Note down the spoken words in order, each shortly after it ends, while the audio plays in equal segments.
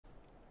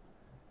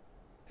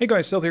Hey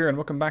guys, Stealth here and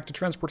welcome back to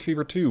Transport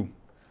Fever 2.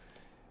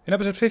 In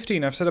episode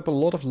 15 I've set up a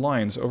lot of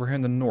lines over here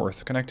in the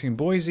north, connecting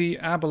Boise,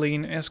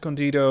 Abilene,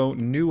 Escondido,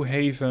 New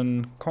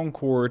Haven,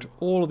 Concord,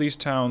 all of these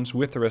towns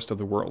with the rest of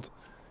the world.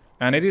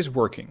 And it is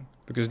working,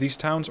 because these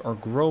towns are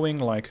growing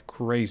like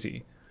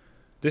crazy.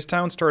 This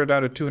town started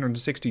out at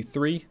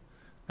 263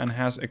 and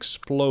has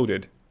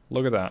exploded.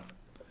 Look at that.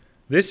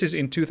 This is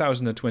in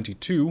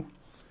 2022.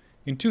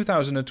 In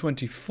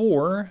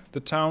 2024, the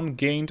town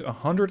gained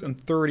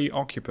 130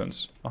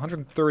 occupants,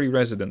 130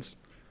 residents.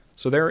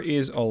 So there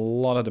is a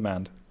lot of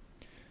demand.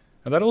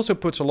 And that also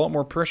puts a lot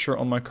more pressure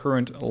on my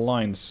current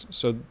lines.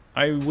 So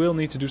I will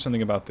need to do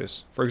something about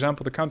this. For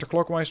example, the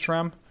counterclockwise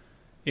tram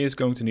is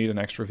going to need an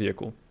extra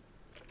vehicle.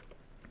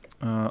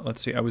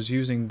 Let's see, I was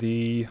using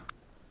the...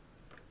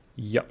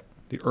 Yep,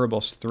 the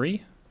Urbos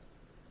 3.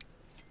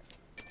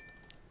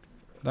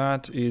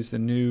 That is the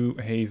New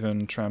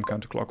Haven tram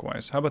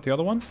counterclockwise. How about the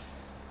other one?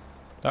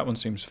 That one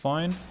seems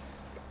fine.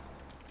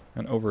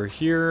 And over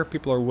here,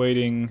 people are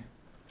waiting,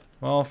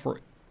 well, for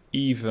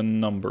even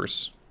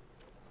numbers.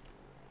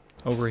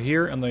 Over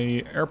here in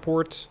the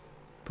airport,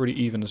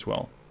 pretty even as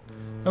well.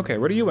 Okay,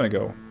 where do you want to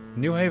go?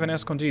 New Haven,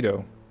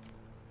 Escondido.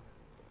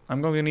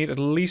 I'm going to need at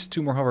least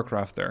 2 more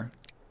hovercraft there.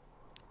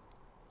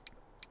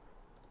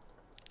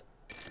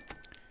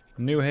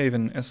 New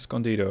Haven,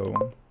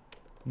 Escondido.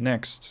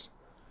 Next.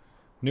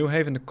 New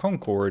Haven to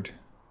Concord.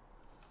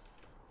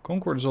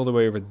 Concord is all the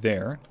way over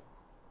there.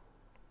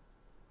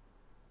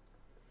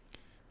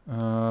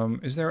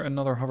 Is there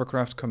another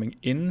hovercraft coming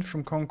in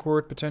from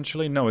Concord,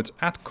 potentially? No, it's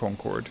at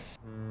Concord.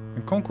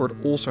 And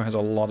Concord also has a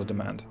lot of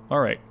demand.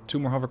 Alright, 2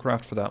 more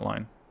hovercraft for that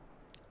line.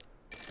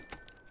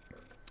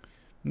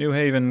 New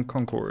Haven,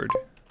 Concord.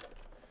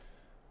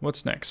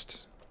 What's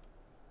next?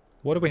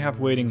 What do we have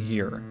waiting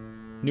here?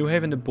 New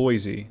Haven to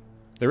Boise.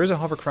 There is a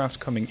hovercraft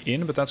coming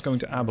in, but that's going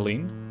to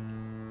Abilene.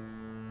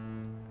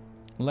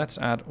 Let's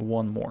add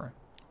 1 more.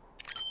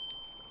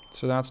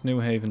 So that's New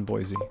Haven,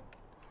 Boise.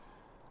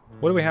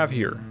 What do we have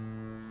here?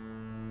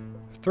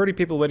 30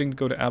 people waiting to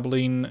go to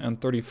Abilene and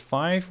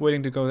 35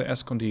 waiting to go to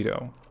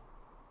Escondido.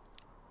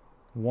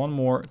 1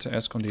 more to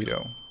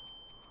Escondido.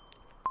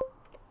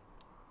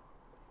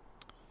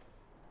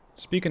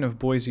 Speaking of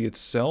Boise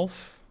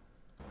itself,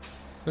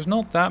 there's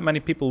not that many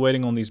people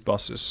waiting on these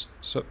buses.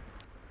 So,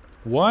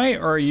 why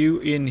are you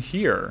in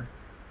here?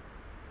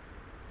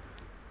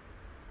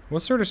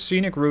 What sort of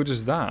scenic route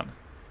is that?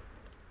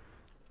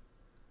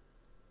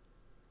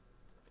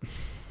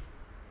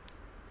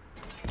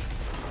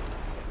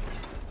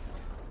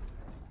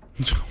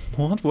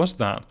 What was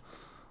that?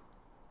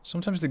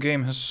 Sometimes the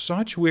game has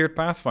such weird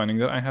pathfinding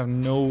that I have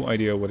no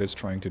idea what it's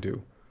trying to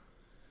do.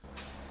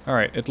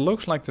 Alright, it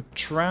looks like the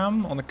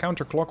tram on the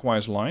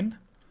counterclockwise line.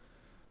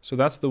 So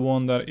that's the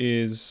one that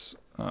is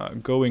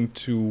going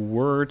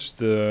towards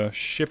the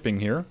shipping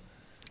here.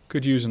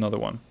 Could use another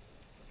one.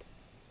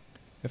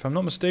 If I'm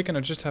not mistaken, I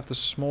just have the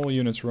small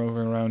units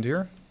roving around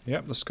here.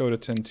 Yep, the Skoda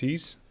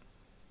 10Ts.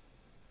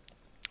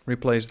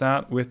 Replace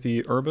that with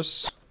the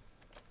Urbis.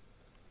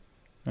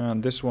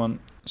 And this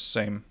one,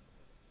 same.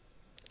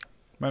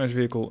 Manage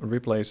vehicle,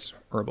 replace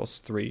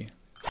Urbos 3.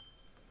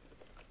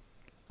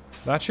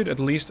 That should at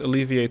least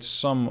alleviate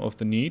some of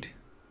the need.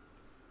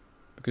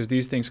 Because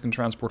these things can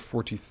transport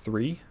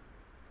 43.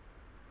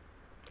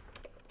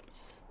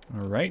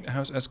 Alright,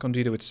 how's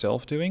Escondido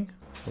itself doing?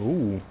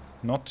 Ooh,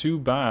 not too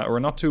bad, or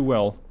not too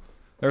well.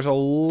 There's a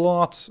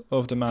lot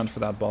of demand for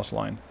that bus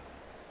line.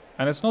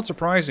 And it's not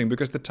surprising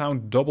because the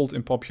town doubled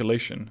in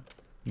population,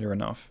 near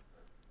enough.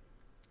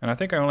 And I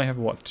think I only have,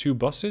 what, 2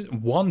 buses?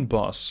 1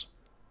 bus.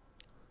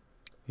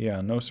 Yeah,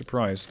 no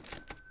surprise.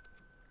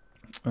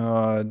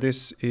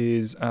 This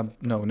is...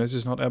 no, this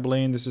is not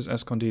Abilene, this is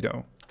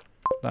Escondido.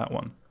 That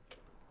one.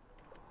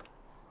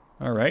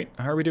 Alright,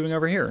 how are we doing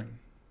over here?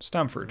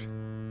 Stamford.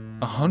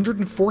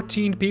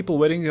 114 people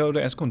waiting to go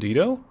to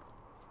Escondido?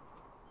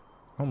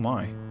 Oh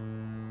my.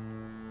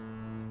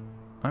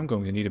 I'm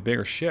going to need a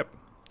bigger ship.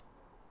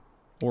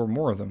 Or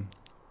more of them.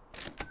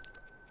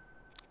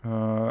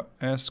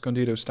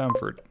 Escondido,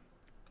 Stamford.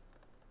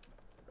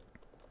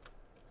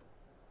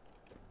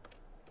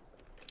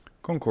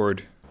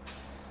 Concord.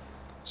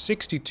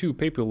 62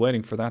 people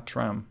waiting for that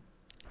tram.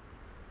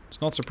 It's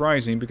not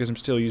surprising because I'm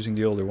still using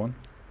the older one.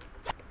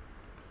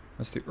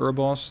 That's the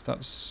Urbos.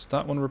 That's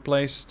that one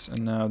replaced.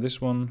 And now this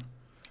one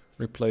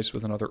replaced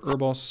with another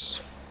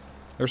Urbos.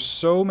 There's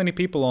so many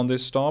people on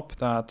this stop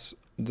that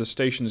the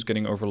station is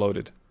getting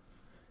overloaded.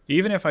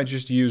 Even if I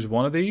just use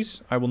one of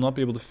these, I will not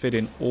be able to fit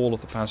in all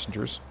of the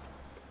passengers.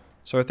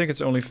 So I think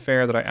it's only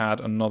fair that I add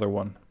another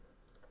one.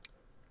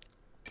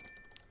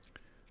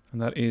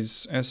 And that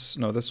is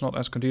no, that's not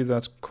Escondido,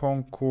 that's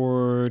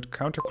Concord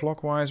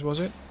counterclockwise, was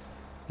it?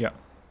 Yeah.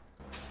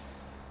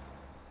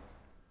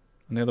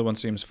 And the other one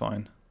seems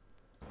fine.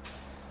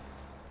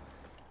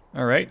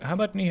 Alright, how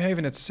about New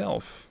Haven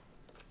itself?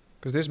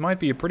 Because this might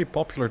be a pretty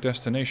popular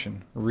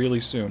destination really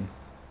soon.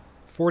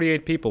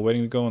 48 people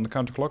waiting to go on the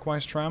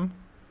counterclockwise tram.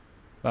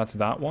 That's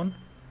that one.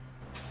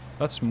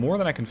 That's more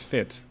than I can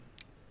fit.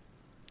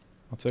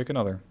 I'll take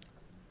another.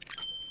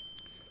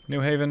 New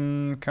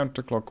Haven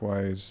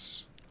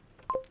counterclockwise.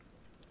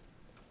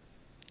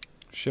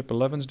 Ship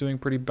 11's doing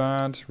pretty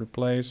bad.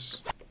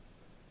 Replace.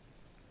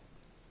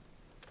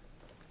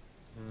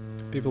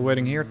 People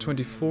waiting here.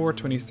 24,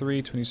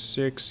 23,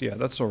 26. Yeah,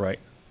 that's alright.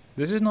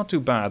 This is not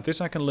too bad.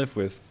 This I can live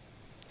with.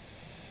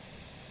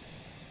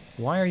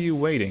 Why are you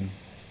waiting?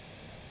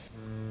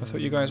 I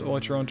thought you guys all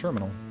at your own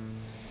terminal.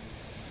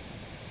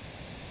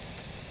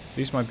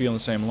 These might be on the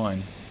same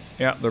line.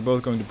 Yeah, they're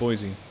both going to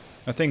Boise.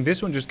 I think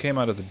this one just came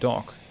out of the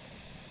dock.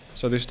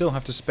 So they still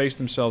have to space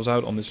themselves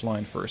out on this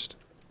line first.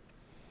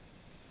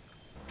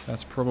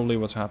 That's probably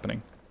what's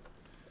happening.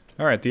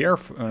 Alright, the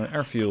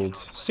airfield.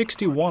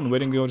 61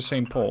 waiting to go to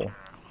St. Paul.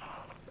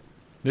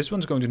 This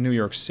one's going to New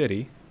York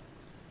City.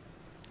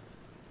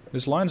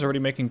 This line's already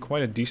making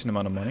quite a decent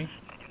amount of money.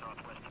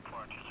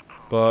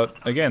 But,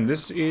 again,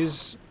 this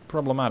is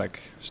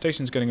problematic.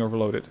 Station's getting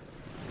overloaded.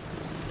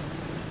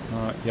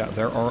 Yeah,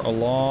 there are a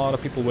lot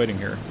of people waiting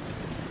here.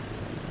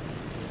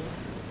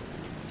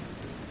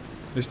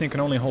 This thing can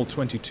only hold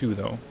 22,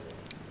 though.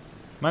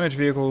 Manage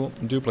vehicle,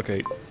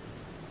 duplicate.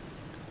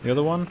 The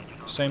other one,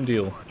 same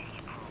deal.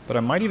 But I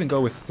might even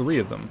go with 3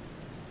 of them.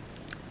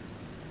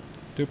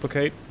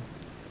 Duplicate.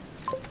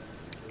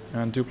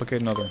 And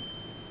duplicate another.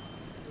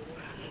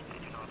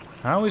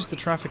 How is the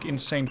traffic in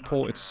St.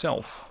 Paul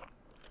itself?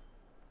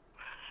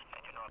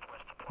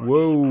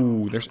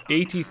 Whoa, there's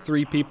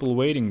 83 people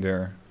waiting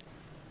there.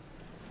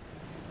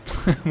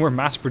 We're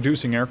mass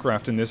producing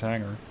aircraft in this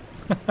hangar.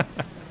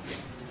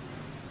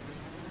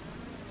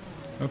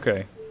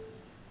 Okay.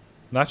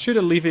 That should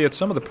alleviate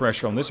some of the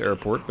pressure on this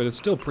airport, but it's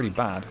still pretty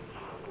bad.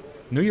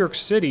 New York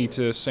City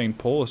to St.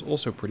 Paul is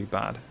also pretty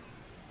bad.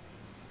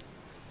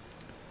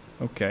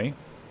 Okay.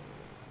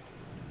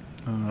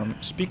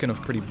 Speaking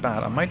of pretty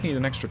bad, I might need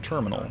an extra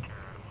terminal.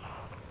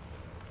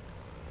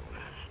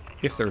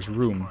 If there's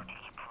room.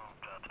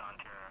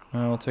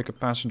 I'll take a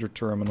passenger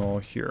terminal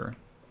here.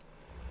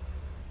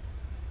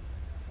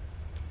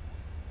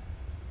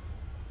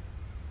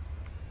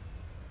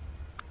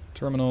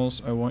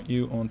 Terminals, I want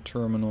you on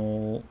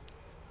terminal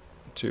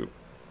 2.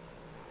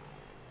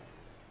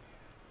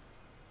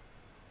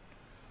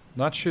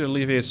 That should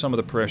alleviate some of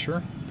the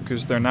pressure,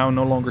 because they're now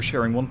no longer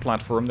sharing one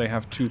platform, they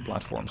have 2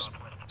 platforms.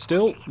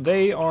 Still,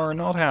 they are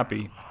not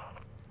happy.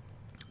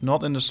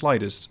 Not in the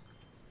slightest.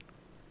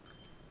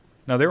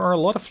 Now, there are a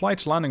lot of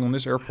flights landing on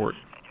this airport.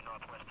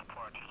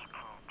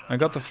 I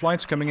got the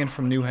flights coming in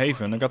from New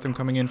Haven, I got them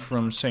coming in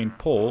from St.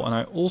 Paul, and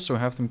I also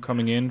have them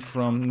coming in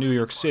from New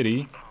York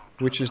City,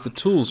 which is the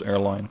Tools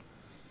airline.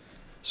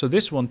 So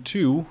this one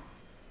too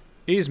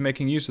is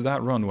making use of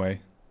that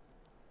runway.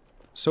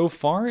 So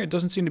far it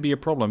doesn't seem to be a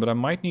problem, but I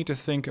might need to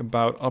think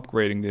about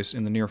upgrading this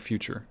in the near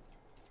future.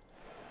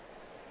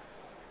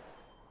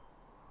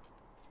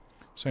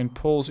 St.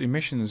 Paul's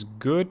emission is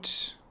good.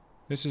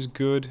 This is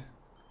good.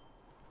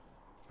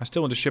 I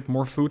still want to ship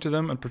more food to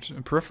them and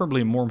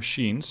preferably more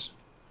machines.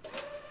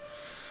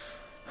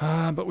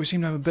 But we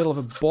seem to have a bit of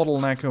a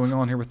bottleneck going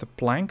on here with the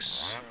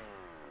planks.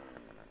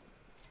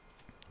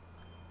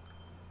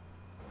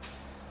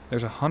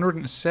 There's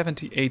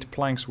 178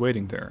 planks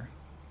waiting there.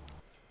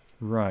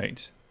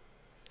 Right.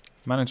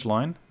 Manage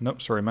line.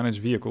 Nope, sorry, manage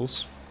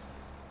vehicles.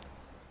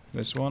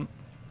 This one.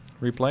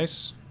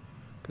 Replace.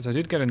 Because I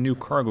did get a new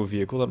cargo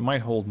vehicle that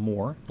might hold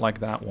more, like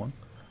that one.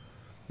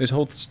 This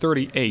holds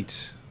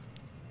 38.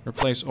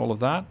 Replace all of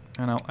that,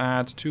 and I'll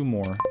add 2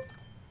 more.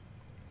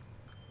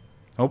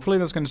 Hopefully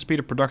that's going to speed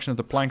up production of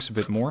the planks a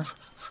bit more.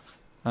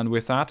 And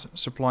with that,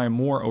 supply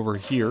more over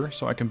here,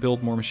 so I can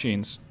build more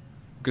machines.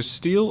 Because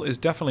steel is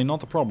definitely not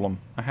the problem.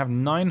 I have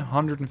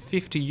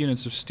 950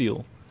 units of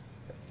steel.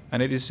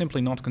 And it is simply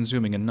not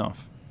consuming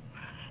enough.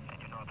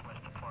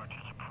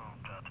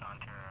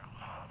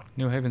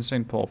 New Haven,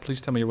 St. Paul. Please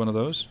tell me you're one of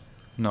those.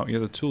 No, you're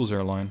the Tools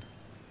airline.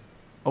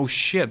 Oh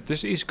shit,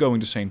 this is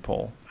going to St.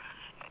 Paul.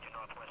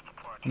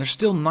 And there's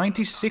still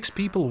 96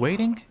 people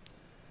waiting?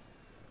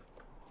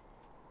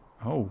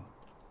 Oh.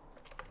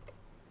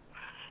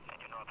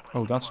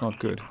 Oh, that's not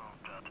good.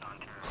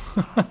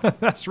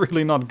 That's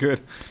really not good.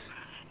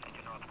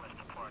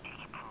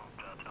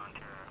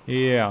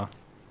 Yeah.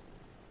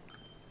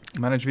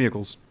 Manage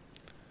vehicles.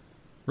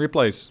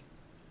 Replace.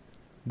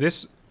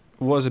 This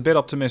was a bit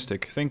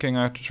optimistic, thinking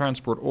I have to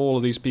transport all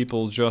of these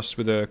people just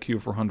with a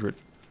Q400.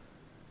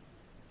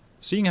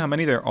 Seeing how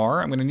many there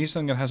are, I'm going to need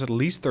something that has at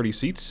least 30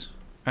 seats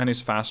and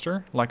is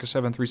faster, like a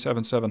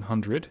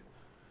 737-700.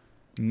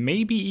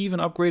 Maybe even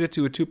upgrade it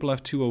to a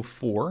Tupolev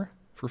 204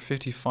 for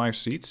 55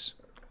 seats.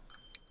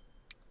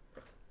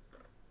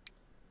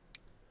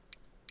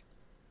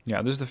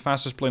 Yeah, this is the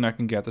fastest plane I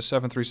can get, the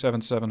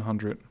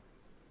 737-700.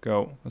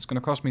 Go. That's going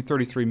to cost me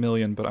 33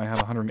 million, but I have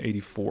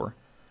 184.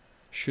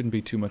 Shouldn't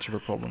be too much of a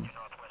problem.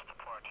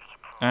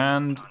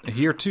 And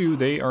here too,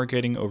 they are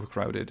getting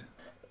overcrowded.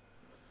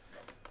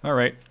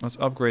 Alright, let's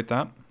upgrade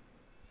that.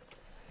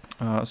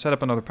 Set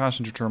up another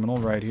passenger terminal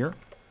right here.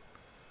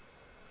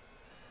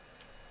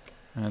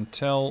 And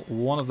tell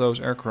one of those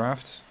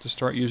aircraft to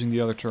start using the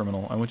other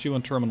terminal. I want you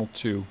on terminal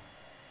 2.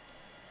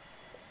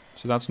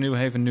 So that's New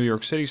Haven, New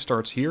York City,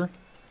 starts here.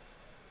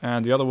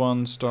 And the other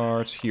one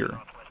starts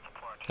here.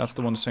 That's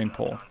the one to St.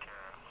 Paul.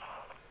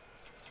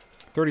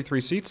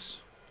 33 seats.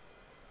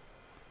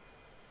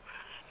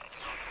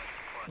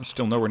 It's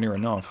still nowhere near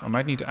enough. I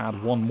might need to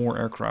add one more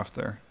aircraft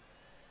there.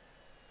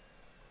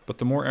 But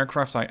the more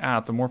aircraft I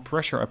add, the more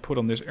pressure I put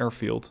on this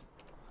airfield.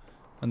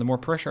 And the more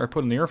pressure I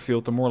put on the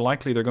airfield, the more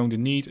likely they're going to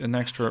need an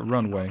extra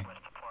runway.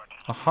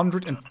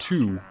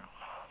 102.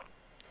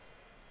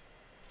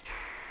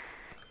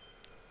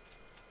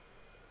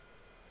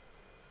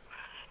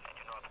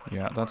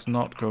 Yeah, that's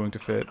not going to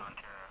fit.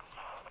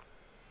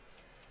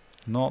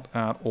 Not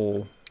at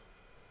all.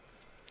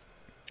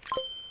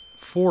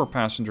 4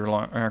 passenger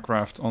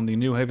aircraft on the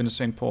New Haven to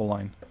St. Paul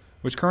line,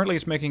 which currently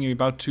is making me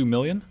about 2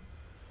 million.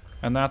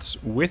 And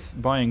that's with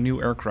buying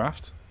new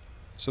aircraft.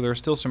 So there are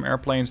still some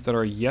airplanes that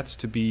are yet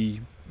to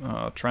be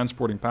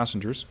transporting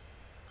passengers.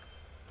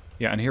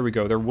 Yeah, and here we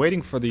go. They're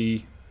waiting for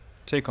the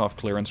takeoff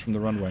clearance from the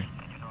runway.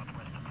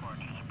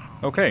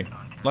 Okay,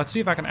 let's see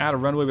if I can add a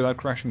runway without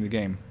crashing the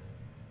game.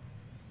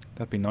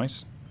 That'd be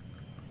nice.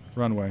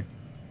 Runway.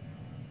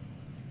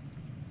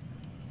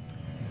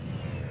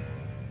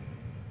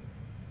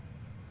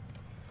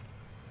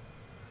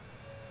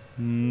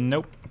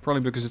 Nope,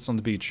 probably because it's on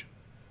the beach.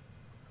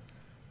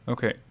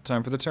 Okay,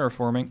 time for the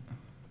terraforming.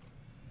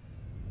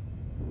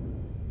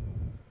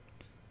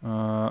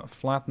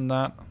 Flatten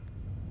that.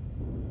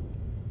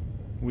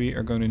 We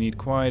are going to need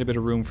quite a bit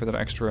of room for that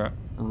extra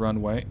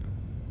runway.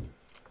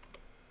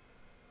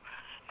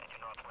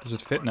 Does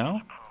it fit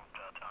now?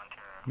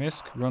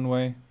 Misc,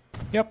 runway.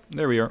 Yep,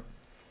 there we are.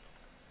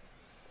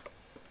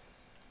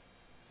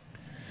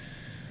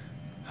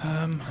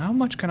 How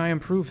much can I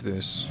improve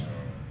this?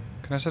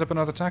 Can I set up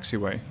another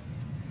taxiway?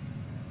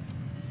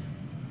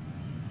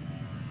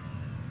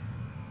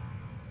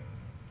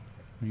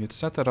 You'd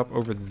set that up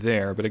over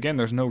there, but again,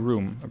 there's no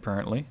room,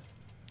 apparently.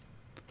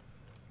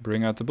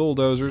 Bring out the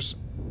bulldozers.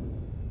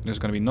 There's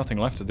going to be nothing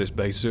left of this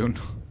base soon.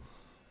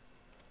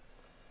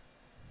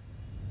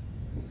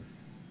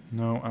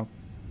 No,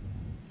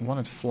 I want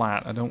it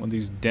flat. I don't want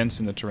these dents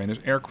in the terrain. There's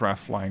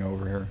aircraft flying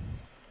over here.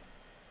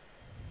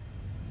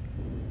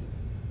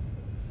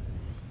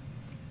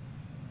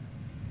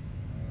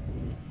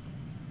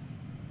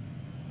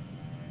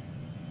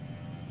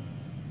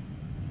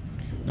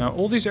 Now,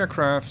 all these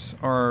aircraft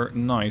are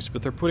nice,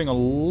 but they're putting a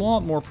lot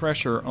more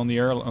pressure on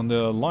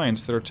the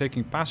lines that are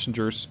taking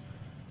passengers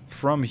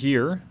from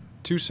here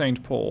to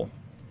St. Paul.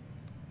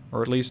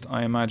 Or at least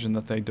I imagine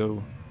that they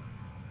do.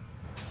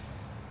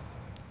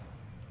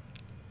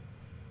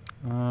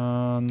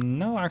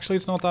 No, actually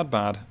it's not that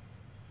bad.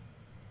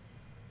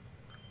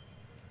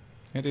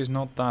 It is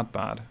not that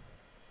bad.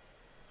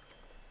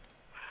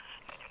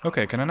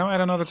 Okay, can I now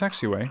add another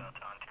taxiway?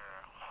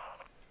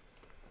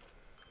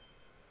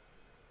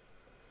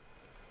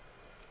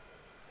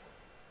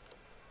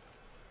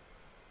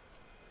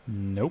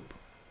 Nope.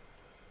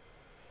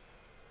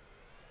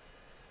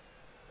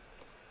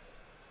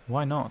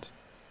 Why not?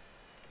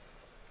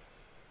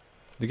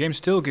 The game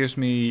still gives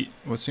me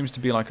what seems to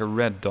be like a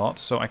red dot,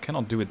 so I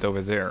cannot do it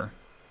over there.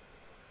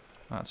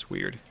 That's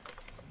weird.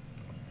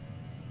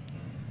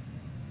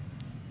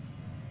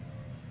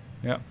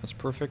 Yeah, that's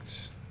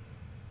perfect.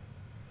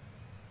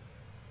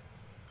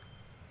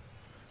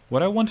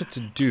 What I wanted to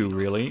do,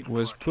 really,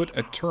 was put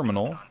a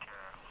terminal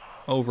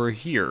over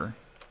here.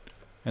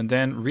 And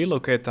then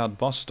relocate that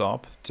bus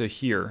stop to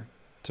here.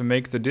 To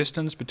make the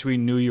distance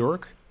between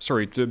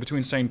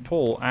between St.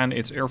 Paul and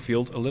its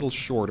airfield a little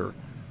shorter.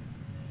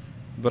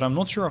 But I'm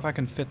not sure if I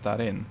can fit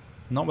that in.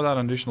 Not without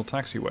an additional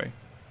taxiway.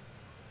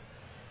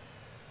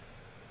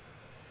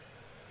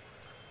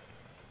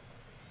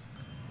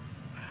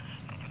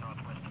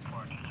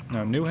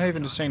 Now, New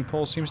Haven to St.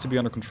 Paul seems to be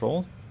under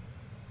control.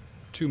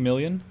 2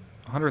 million.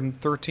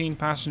 113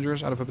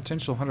 passengers out of a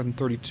potential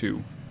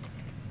 132.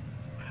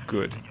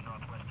 Good.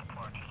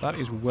 That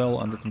is well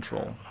under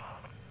control.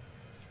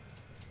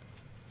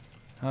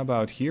 How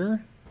about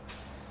here?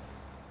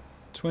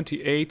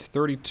 28,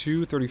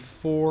 32,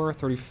 34,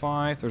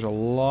 35. There's a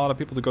lot of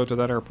people to go to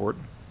that airport.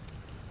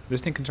 This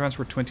thing can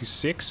transport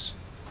 26.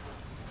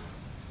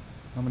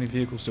 How many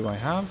vehicles do I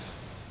have?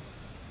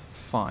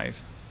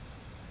 5.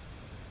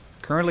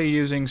 Currently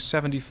using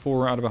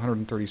 74 out of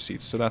 130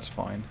 seats, so that's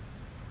fine.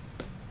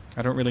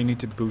 I don't really need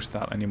to boost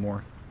that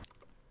anymore.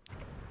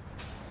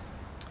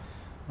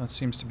 That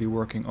seems to be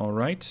working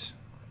alright.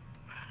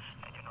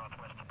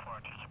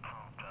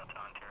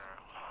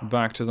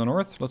 Back to the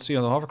north. Let's see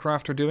how the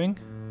hovercraft are doing.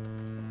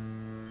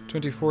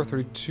 24,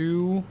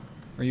 32.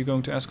 Are you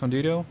going to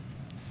Escondido?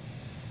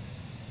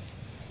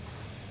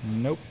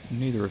 Nope,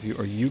 neither of you.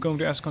 Are you going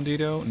to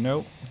Escondido?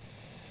 No.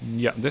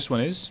 Yeah, this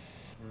one is.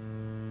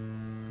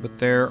 But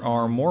there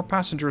are more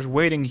passengers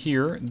waiting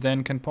here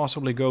than can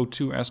possibly go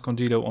to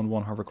Escondido on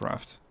one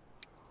hovercraft.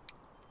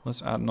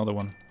 Let's add another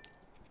one.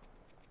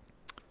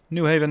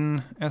 New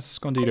Haven,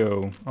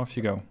 Escondido. Off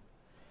you go.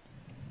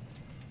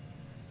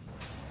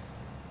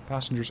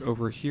 Passengers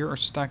over here are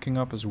stacking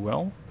up as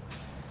well.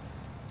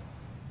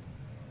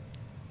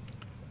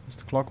 Is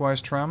the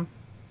clockwise tram?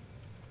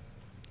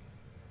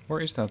 Where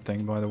is that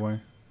thing, by the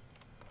way?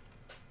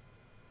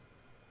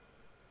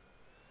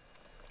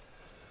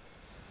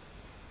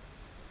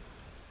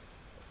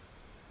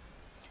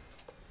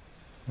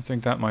 I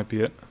think that might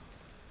be it.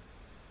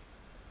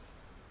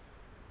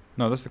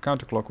 No, that's the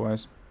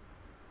counterclockwise.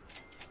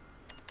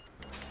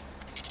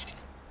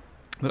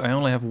 But I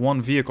only have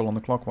one vehicle on the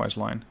clockwise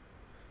line.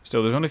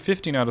 Still, there's only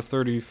 15 out of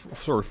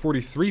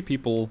 43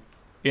 people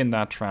in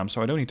that tram,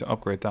 so I don't need to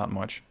upgrade that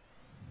much.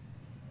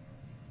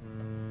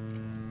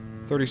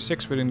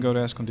 36, we didn't go to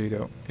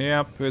Escondido.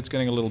 Yep, it's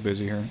getting a little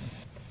busy here.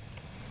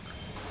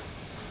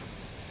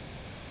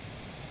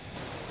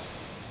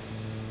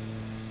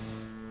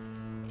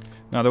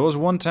 Now, there was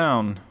one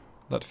town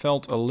that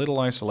felt a little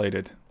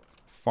isolated.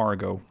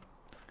 Fargo.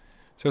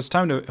 So it's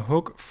time to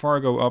hook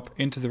Fargo up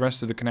into the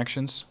rest of the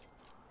connections.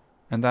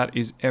 And that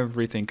is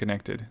everything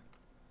connected.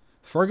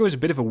 Fargo is a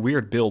bit of a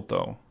weird build,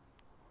 though.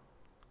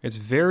 It's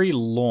very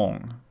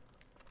long.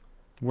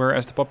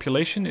 Whereas the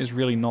population is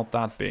really not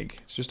that big.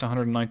 It's just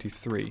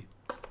 193.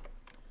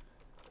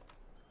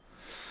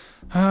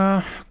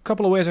 A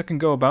couple of ways I can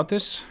go about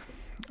this.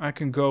 I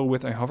can go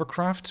with a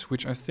hovercraft,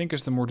 which I think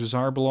is the more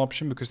desirable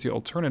option, because the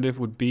alternative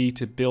would be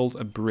to build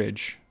a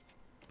bridge.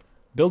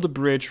 Build a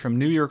bridge from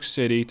New York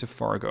City to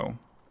Fargo.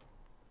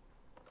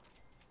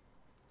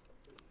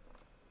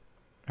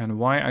 And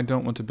why I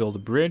don't want to build a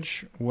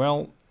bridge?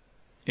 Well,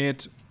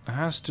 it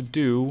has to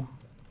do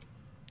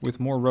with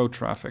more road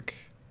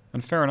traffic.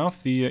 And fair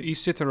enough, the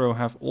East Citaro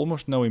have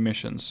almost no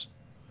emissions.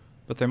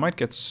 But they might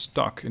get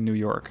stuck in New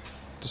York,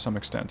 to some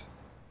extent.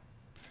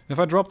 If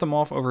I drop them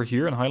off over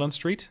here in Highland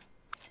Street...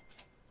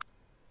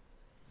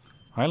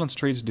 Highland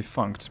Street is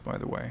defunct, by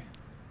the way.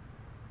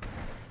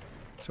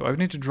 So I would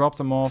need to drop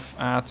them off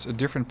at a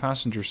different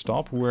passenger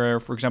stop, where,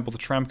 for example, the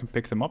tram can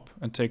pick them up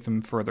and take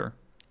them further.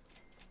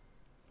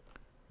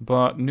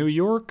 But New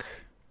York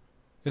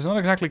is not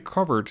exactly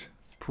covered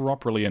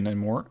properly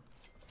anymore,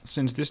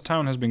 since this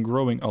town has been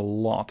growing a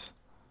lot.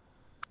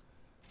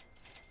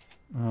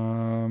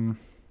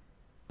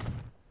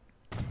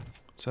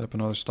 Set up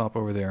another stop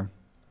over there.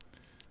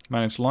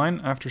 Manage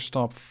line. After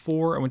stop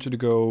 4, I want you to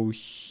go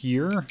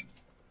here.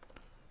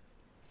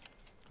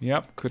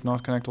 Yep, could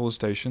not connect all the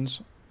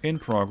stations. In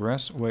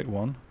progress. Wait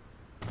 1.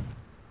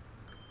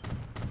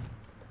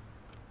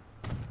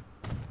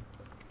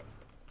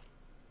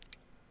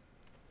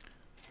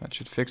 That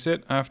should fix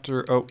it.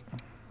 After... Oh,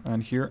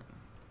 and here.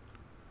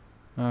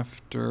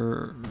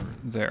 After...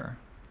 There.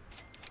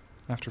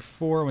 After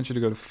 4, I want you to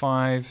go to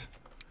 5.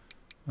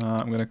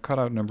 I'm going to cut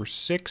out number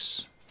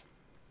 6.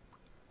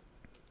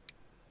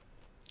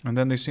 And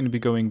then they seem to be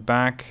going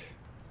back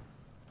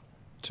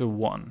to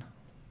 1.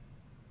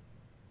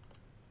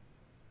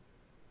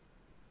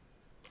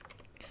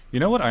 You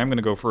know what? I am going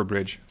to go for a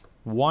bridge.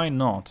 Why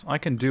not? I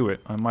can do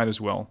it. I might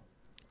as well.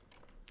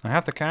 I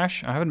have the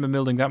cash. I haven't been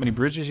building that many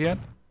bridges yet.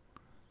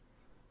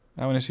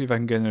 I want to see if I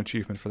can get an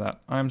achievement for that.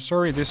 I'm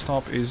sorry, this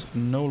stop is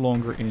no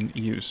longer in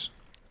use.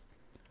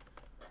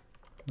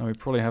 Now we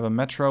probably have a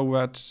metro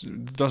that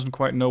doesn't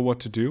quite know what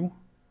to do.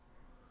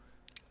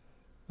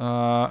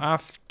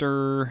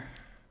 After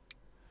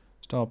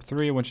stop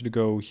 3, I want you to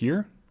go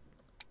here.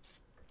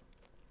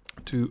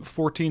 To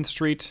 14th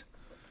Street.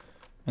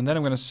 And then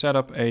I'm going to set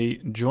up a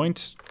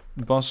joint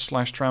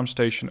bus/tram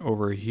station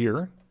over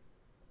here.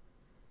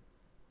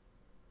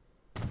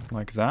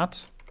 Like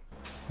that.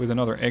 With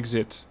another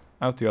exit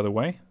out the other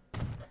way.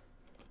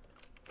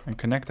 And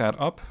connect that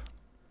up.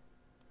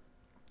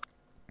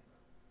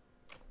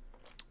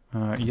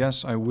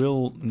 Yes, I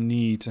will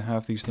need to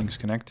have these things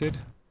connected.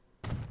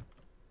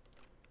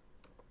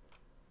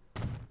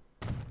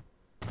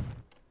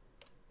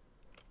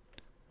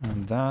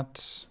 And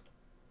that.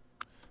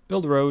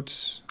 Build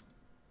roads.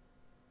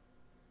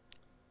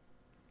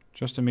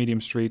 Just a medium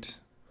street.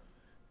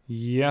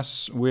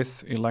 Yes,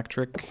 with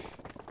electric.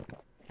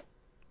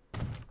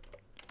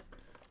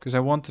 Because I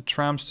want the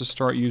trams to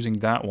start using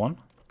that one.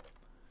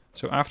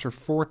 So after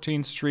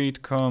 14th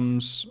Street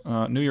comes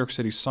New York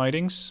City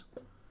sidings.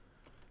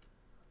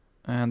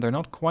 And they're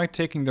not quite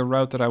taking the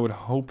route that I would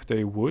hope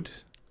they would.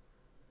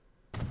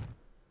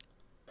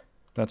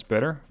 That's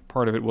better.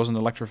 Part of it wasn't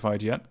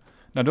electrified yet.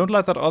 Now don't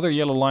let that other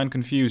yellow line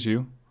confuse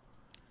you.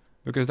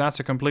 Because that's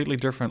a completely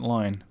different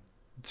line.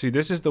 See,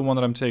 this is the one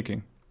that I'm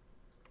taking.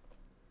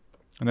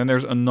 And then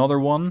there's another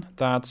one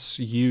that's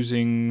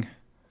using...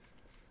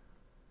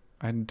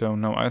 I don't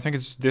know. I think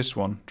it's this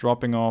one.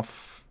 Dropping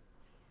off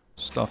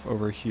stuff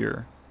over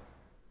here.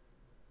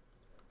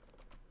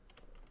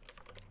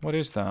 What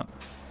is that?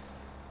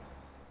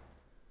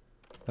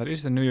 That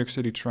is the New York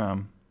City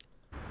tram.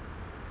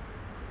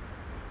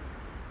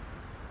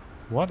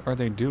 What are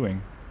they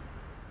doing?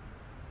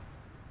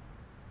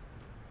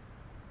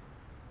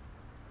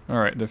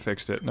 Alright, they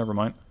fixed it. Never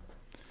mind.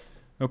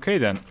 Okay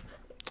then.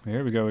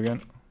 Here we go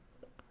again.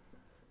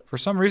 For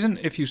some reason,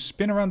 if you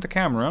spin around the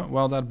camera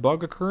while that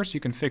bug occurs,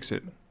 you can fix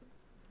it.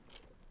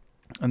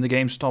 And the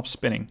game stops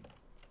spinning.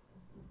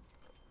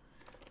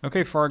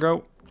 Okay,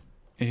 Fargo.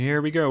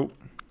 Here we go.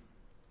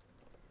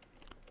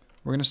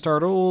 We're going to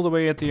start all the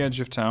way at the edge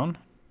of town.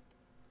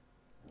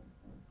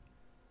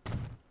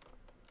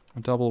 A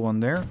double one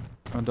there.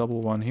 A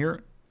double one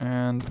here.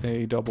 And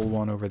a double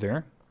one over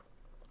there.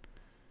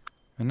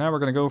 And now we're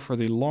going to go for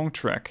the long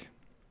trek.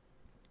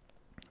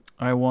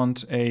 I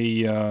want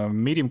a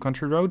medium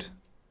country road.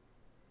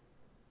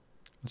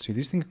 Let's see,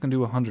 these things can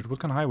do 100. What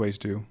can highways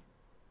do?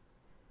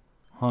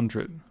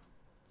 100.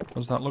 What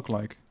does that look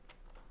like?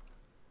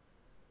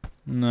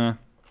 Nah,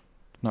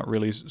 not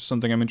really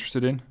something I'm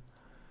interested in.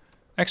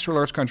 Extra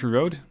large country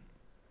road.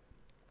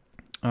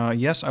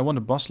 Yes, I want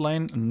a bus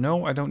lane.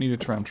 No, I don't need a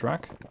tram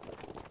track.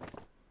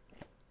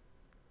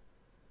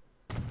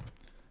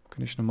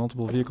 Condition of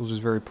multiple vehicles is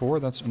very poor.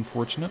 That's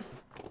unfortunate.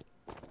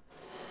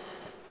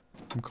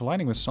 I'm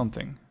colliding with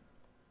something.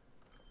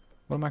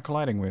 What am I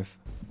colliding with?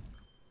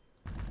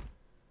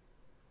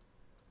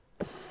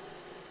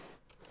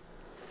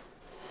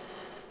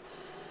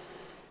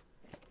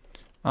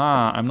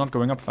 Ah, I'm not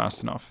going up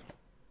fast enough.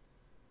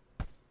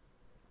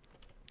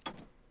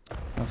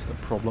 That's the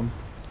problem.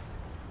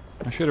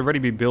 I should already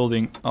be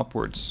building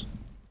upwards.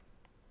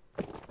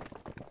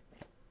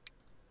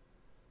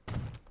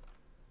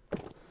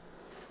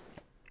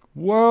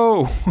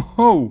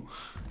 Whoa!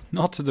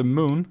 Not to the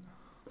moon.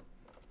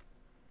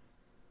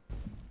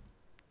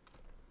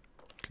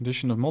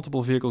 Condition of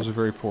multiple vehicles are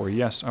very poor.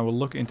 Yes, I will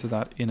look into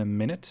that in a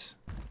minute.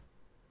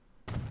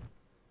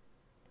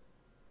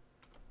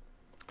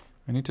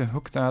 I need to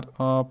hook that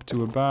up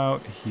to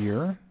about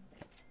here.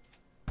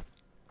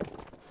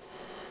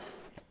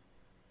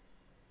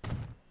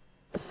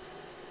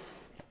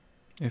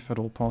 If at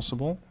all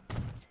possible.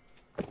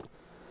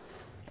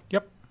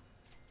 Yep.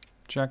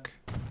 Check.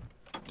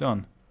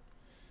 Done.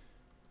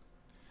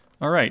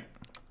 Alright.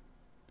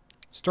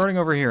 Starting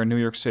over here in New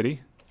York City.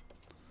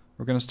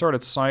 We're going to start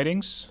at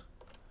sidings.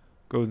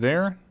 Go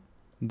there,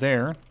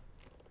 there,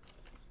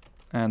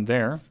 and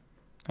there,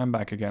 and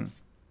back again.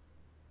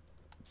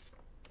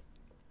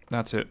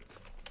 That's it.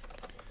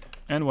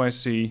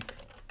 NYC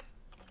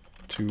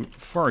to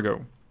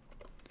Fargo.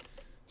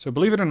 So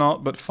believe it or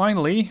not, but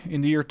finally,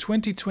 in the year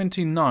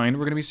 2029, we're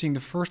going to be seeing the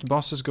first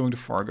buses going to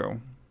Fargo.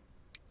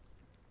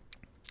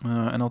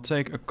 And I'll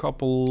take a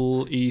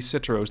couple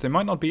E-Citros. They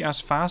might not be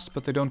as fast,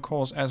 but they don't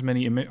cause as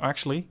many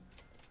actually.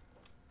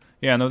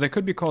 Yeah, no, they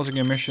could be causing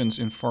emissions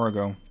in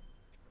Fargo.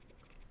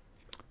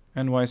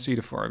 NYC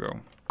to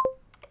Fargo.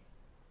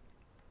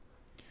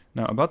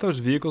 Now, about those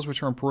vehicles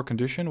which are in poor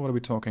condition, what are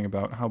we talking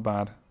about? How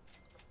bad?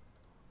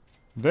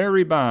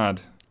 Very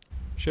bad.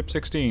 Ship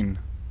 16.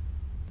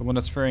 The one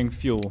that's ferrying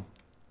fuel.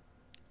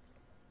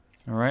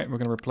 Alright, we're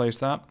going to replace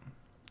that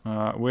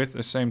with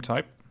the same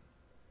type.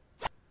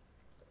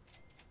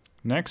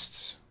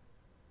 Next.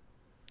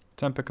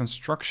 Tempe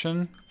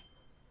Construction.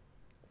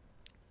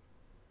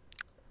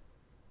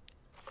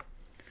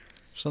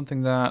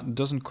 Something that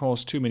doesn't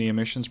cause too many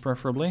emissions,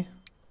 preferably.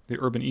 The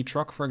Urban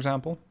E-Truck, for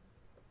example.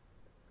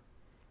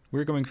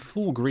 We're going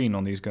full green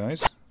on these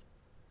guys.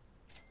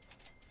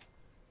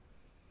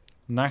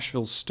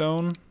 Nashville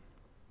Stone.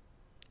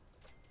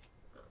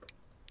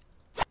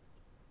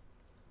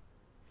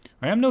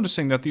 I am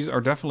noticing that these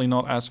are definitely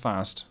not as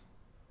fast.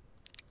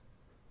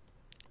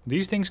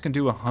 These things can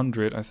do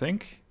 100, I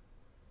think.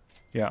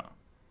 Yeah.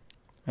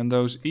 And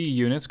those E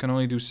units can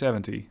only do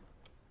 70.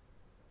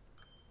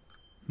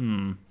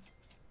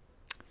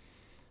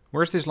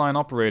 Where's this line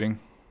operating?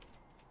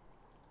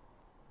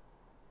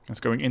 It's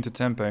going into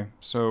Tempe,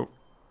 so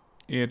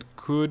it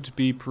could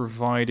be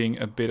providing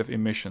a bit of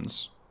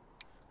emissions.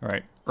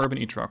 Alright, Urban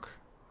E-Truck.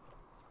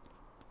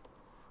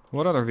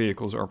 What other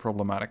vehicles are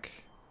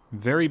problematic?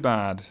 Very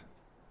bad.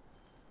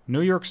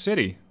 New York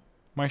City.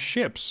 My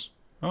ships.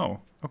 Oh,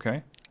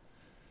 okay.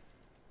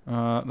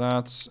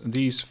 That's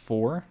these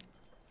 4.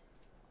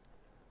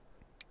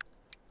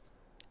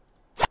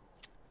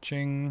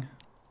 Ching.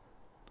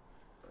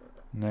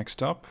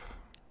 Next up.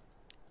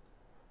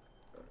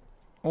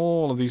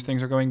 All of these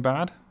things are going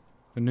bad.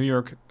 The New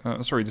York,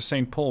 the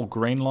St. Paul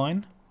grain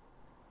line.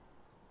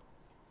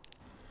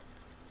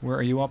 Where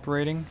are you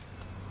operating?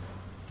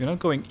 You're not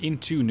going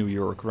into New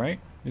York, right?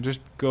 You're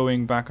just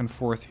going back and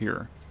forth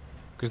here.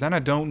 Because then I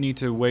don't need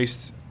to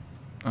waste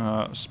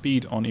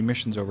speed on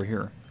emissions over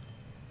here.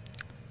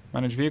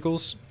 Manage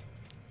vehicles.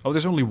 Oh,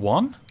 there's only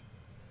one?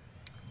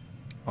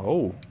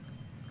 Oh.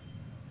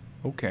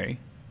 Okay.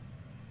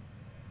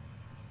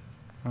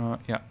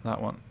 Yeah,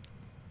 that one.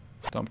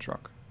 Dump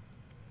truck.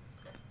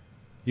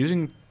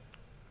 Using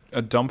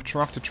a dump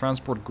truck to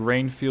transport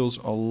grain feels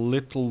a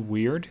little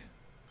weird.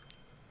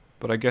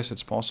 But I guess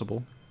it's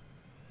possible.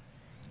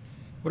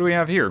 What do we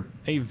have here?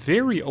 A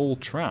very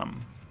old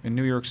tram in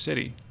New York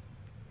City.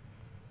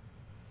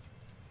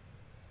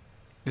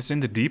 It's in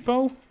the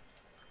depot?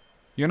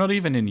 You're not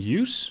even in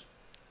use?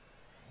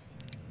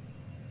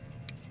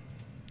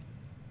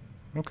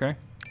 Okay.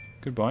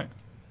 Goodbye.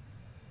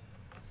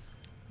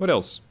 What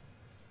else?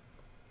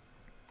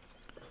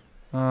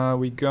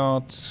 We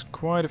got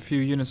quite a few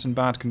units in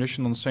bad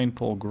condition on the St.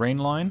 Paul grain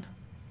line.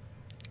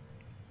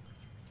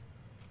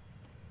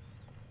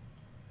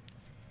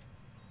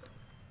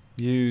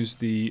 Use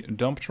the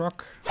dump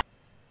truck.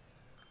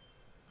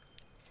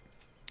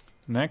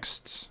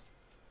 Next,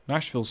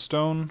 Nashville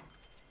Stone.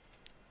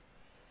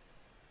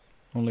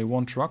 Only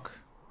one truck.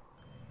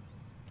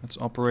 That's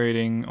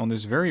operating on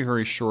this very,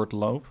 very short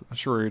loop.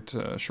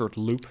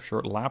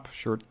 Short lap.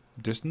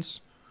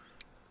 distance.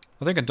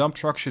 I think a dump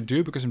truck should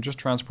do because I'm just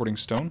transporting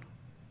stone.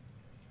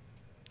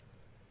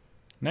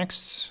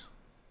 Next.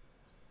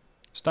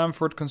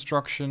 Stamford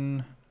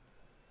construction.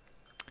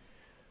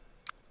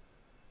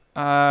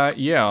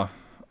 Yeah.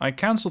 I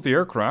cancelled the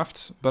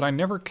aircraft, but I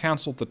never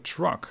cancelled the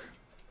truck.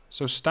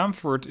 So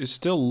Stamford is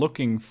still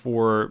looking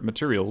for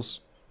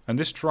materials. And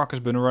this truck has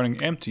been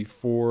running empty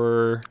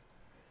for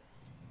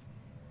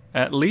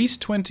at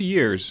least 20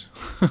 years.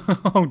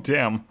 Oh,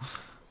 damn.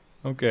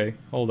 Okay,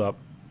 hold up.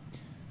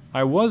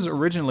 I was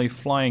originally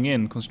flying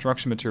in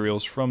construction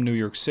materials from New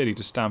York City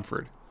to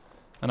Stamford.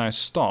 And I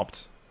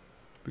stopped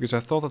because I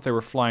thought that they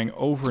were flying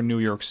over New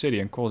York City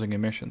and causing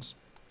emissions.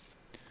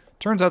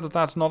 Turns out that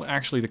that's not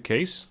actually the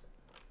case.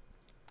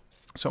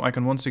 So I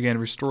can once again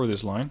restore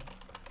this line.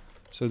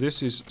 So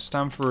this is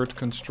Stamford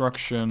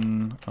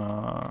Construction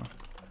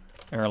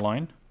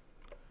airline.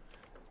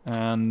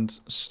 And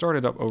start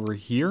it up over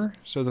here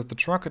so that the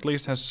truck at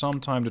least has some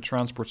time to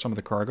transport some of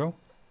the cargo.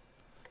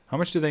 How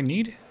much do they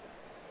need?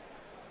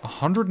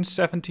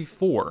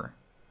 174.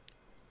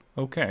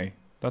 Okay,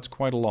 that's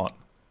quite a lot.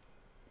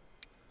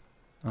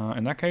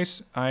 In that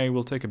case, I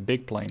will take a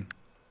big plane.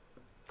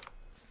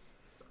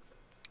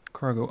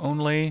 Cargo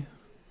only.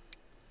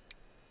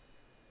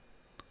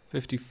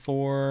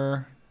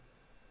 54.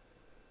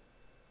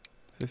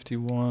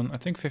 51. I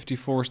think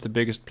 54 is the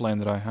biggest plane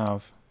that I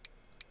have.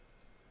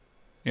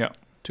 Yeah,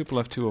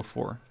 Tupolev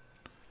 204.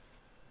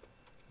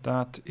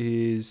 That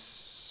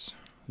is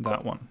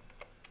that one.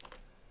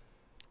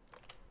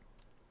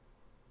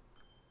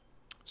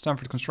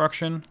 Stamford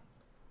Construction.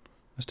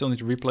 I still need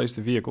to replace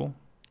the vehicle.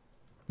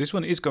 This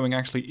one is going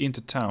actually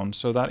into town,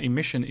 so that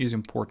emission is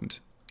important.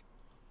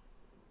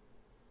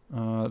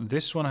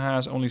 This one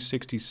has only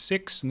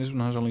 66, and this one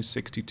has only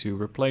 62.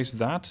 Replace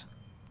that.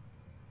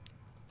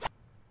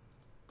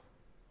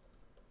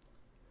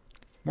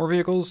 More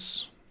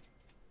vehicles.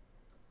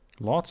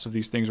 Lots of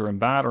these things are in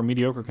bad or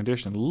mediocre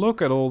condition.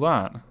 Look at all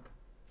that.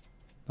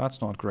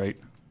 That's not great.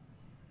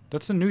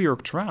 That's the New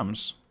York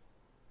trams.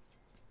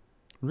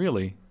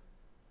 Really?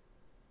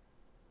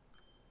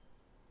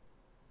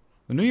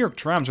 The New York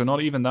trams are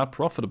not even that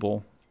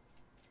profitable.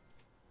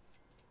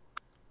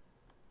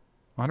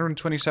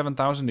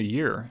 127,000 a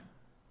year.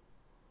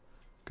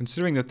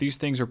 Considering that these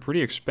things are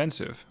pretty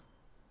expensive.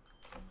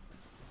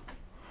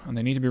 And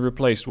they need to be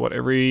replaced, what,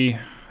 every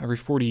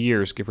 40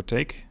 years, give or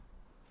take?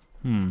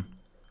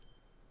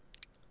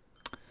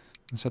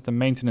 Set the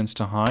maintenance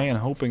to high and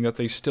hoping that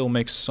they still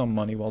make some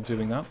money while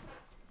doing that.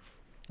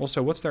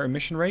 Also, what's their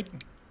emission rate?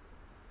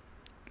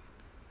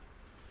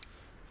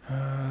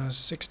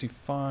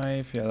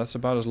 65. Yeah, that's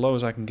about as low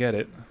as I can get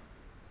it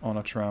on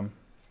a tram.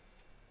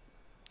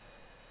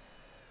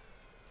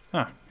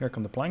 Ah, here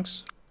come the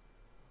planks.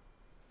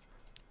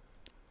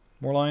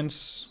 More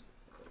lines.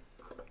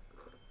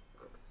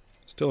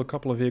 Still a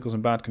couple of vehicles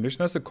in bad condition.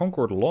 That's the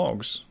Concorde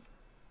logs.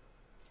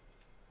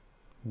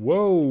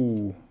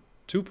 Whoa!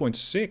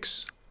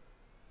 2.6.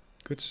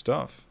 Good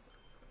stuff.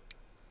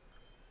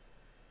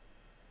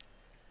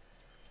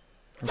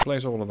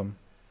 Replace all of them.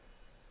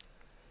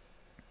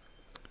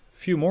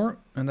 Few more,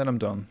 and then I'm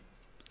done.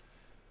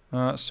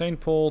 St.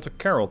 Paul to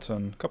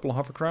Carrollton. A couple of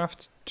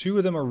hovercraft. 2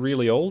 of them are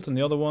really old, and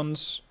the other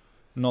ones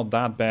not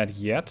that bad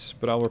yet,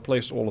 but I'll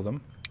replace all of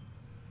them.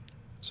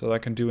 So that I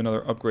can do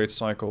another upgrade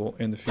cycle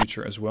in the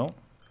future as well.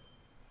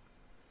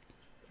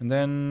 And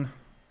then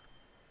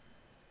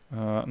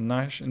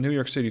New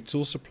York City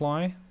tool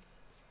supply.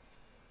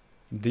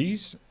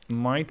 These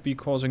might be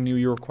causing New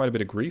York quite a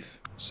bit of grief.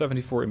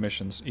 74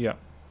 emissions. Yeah,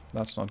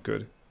 that's not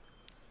good.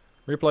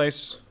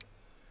 Replace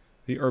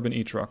the urban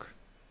e-truck.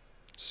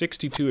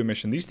 62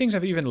 emission. These things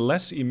have even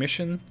less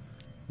emission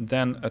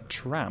than a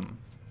tram.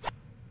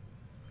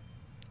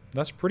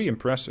 That's pretty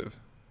impressive.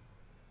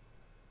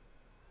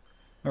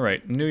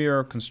 Alright, New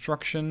York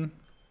construction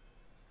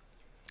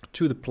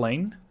to the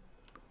plane.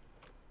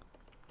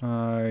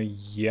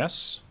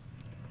 Yes.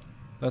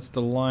 That's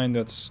the line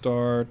that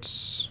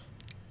starts...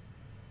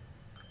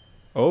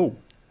 Oh,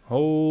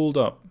 hold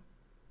up.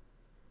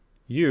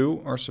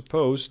 You are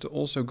supposed to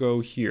also go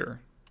here.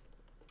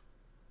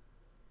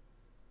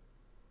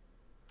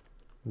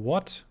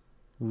 What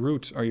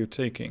route are you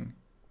taking?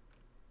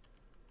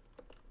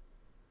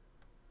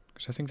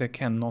 Because I think they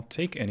cannot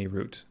take any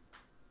route.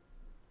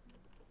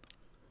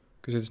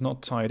 Because it's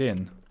not tied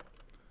in.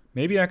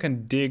 Maybe I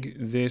can dig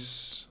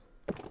this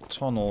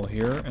tunnel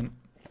here and,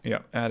 yeah,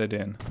 add it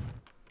in.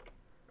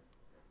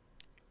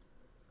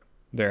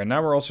 There,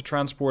 now we're also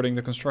transporting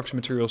the construction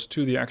materials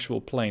to the actual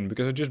plane.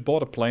 Because I just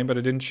bought a plane, but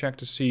I didn't check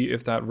to see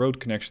if that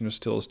road connection is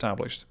still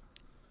established.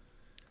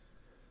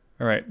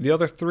 Alright, the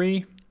other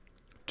 3.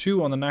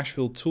 2 on the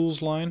Nashville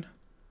Tools line.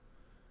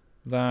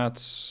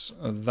 That's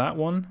that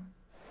one.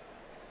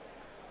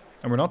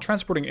 And we're not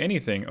transporting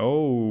anything.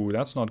 Oh,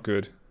 that's not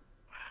good.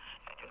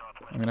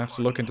 I'm gonna have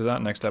to look into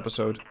that next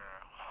episode.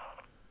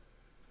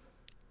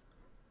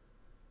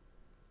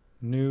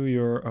 New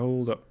York...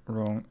 Hold up.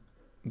 Wrong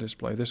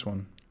display. This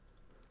one.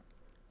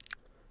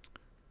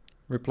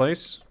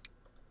 Replace.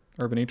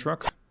 Urban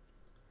e-truck.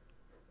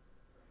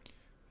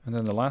 And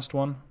then the last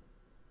one,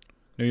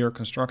 New York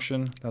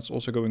construction. That's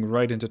also going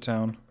right into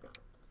town.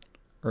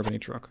 Urban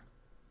E-Truck.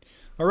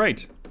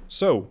 Alright,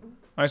 so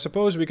I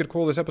suppose we could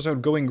call this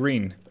episode Going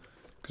Green,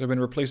 because I've been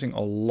replacing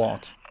a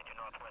lot.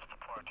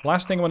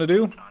 Last thing I want to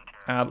do,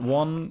 add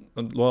one,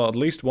 well, at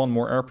least one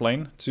more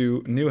airplane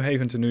to New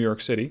Haven to New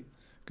York City,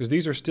 because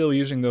these are still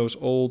using those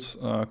old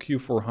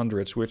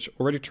Q400s, which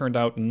already turned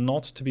out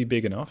not to be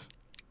big enough.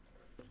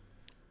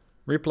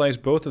 Replace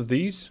both of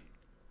these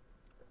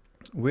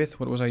with,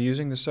 what was I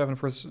using? The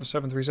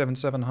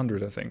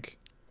 737-700, I think.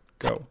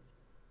 Go.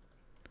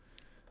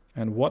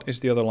 And what is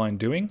the other line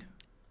doing?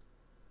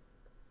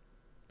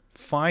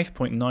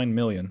 5.9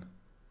 million.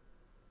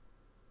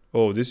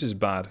 Oh, this is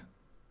bad.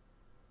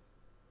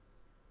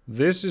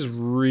 This is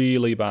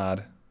really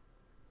bad.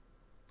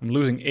 I'm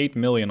losing 8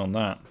 million on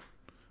that.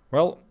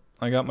 Well,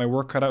 I got my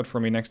work cut out for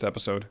me next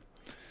episode.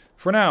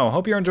 For now,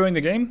 hope you're enjoying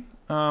the game.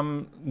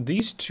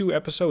 These two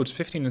episodes,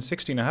 15 and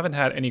 16, I haven't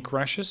had any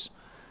crashes.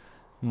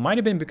 Might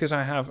have been because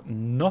I have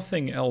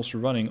nothing else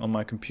running on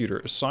my computer,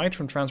 aside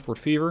from Transport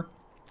Fever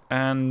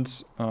and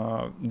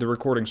the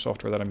recording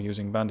software that I'm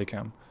using,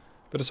 Bandicam.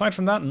 But aside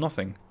from that,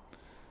 nothing.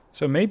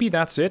 So maybe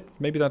that's it.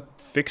 Maybe that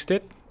fixed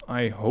it.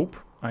 I hope.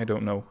 I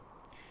don't know.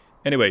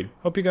 Anyway,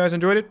 hope you guys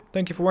enjoyed it.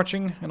 Thank you for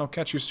watching, and I'll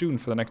catch you soon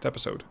for the next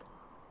episode.